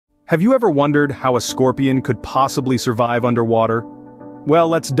Have you ever wondered how a scorpion could possibly survive underwater? Well,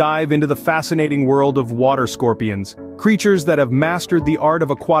 let's dive into the fascinating world of water scorpions, creatures that have mastered the art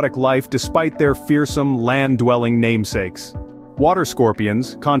of aquatic life despite their fearsome, land-dwelling namesakes. Water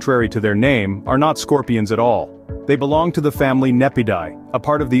scorpions, contrary to their name, are not scorpions at all. They belong to the family Nepidae, a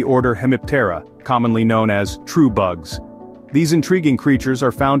part of the order Hemiptera, commonly known as true bugs. These intriguing creatures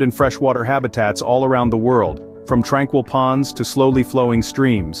are found in freshwater habitats all around the world, from tranquil ponds to slowly flowing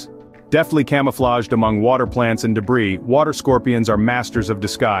streams. Deftly camouflaged among water plants and debris, water scorpions are masters of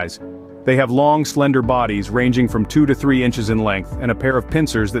disguise. They have long, slender bodies ranging from 2 to 3 inches in length and a pair of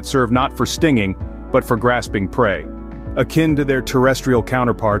pincers that serve not for stinging, but for grasping prey. Akin to their terrestrial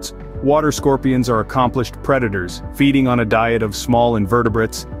counterparts, water scorpions are accomplished predators, feeding on a diet of small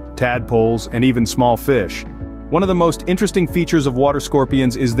invertebrates, tadpoles, and even small fish. One of the most interesting features of water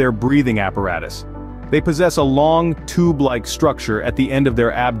scorpions is their breathing apparatus. They possess a long, tube-like structure at the end of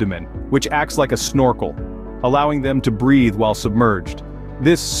their abdomen, which acts like a snorkel, allowing them to breathe while submerged.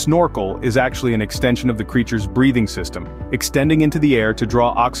 This snorkel is actually an extension of the creature's breathing system, extending into the air to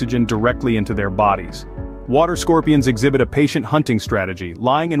draw oxygen directly into their bodies. Water scorpions exhibit a patient hunting strategy,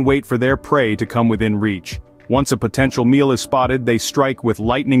 lying in wait for their prey to come within reach. Once a potential meal is spotted, they strike with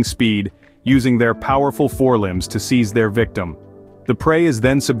lightning speed, using their powerful forelimbs to seize their victim. The prey is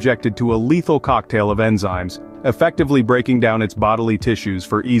then subjected to a lethal cocktail of enzymes, effectively breaking down its bodily tissues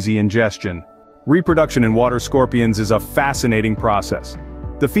for easy ingestion. Reproduction in water scorpions is a fascinating process.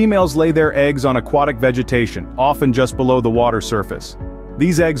 The females lay their eggs on aquatic vegetation, often just below the water surface.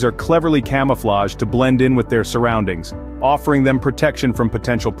 These eggs are cleverly camouflaged to blend in with their surroundings, offering them protection from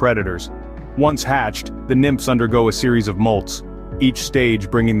potential predators. Once hatched, the nymphs undergo a series of molts, each stage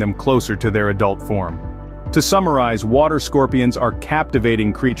bringing them closer to their adult form. To summarize, water scorpions are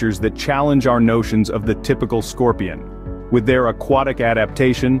captivating creatures that challenge our notions of the typical scorpion. With their aquatic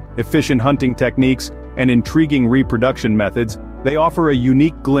adaptation, efficient hunting techniques, and intriguing reproduction methods, they offer a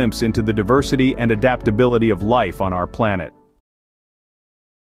unique glimpse into the diversity and adaptability of life on our planet.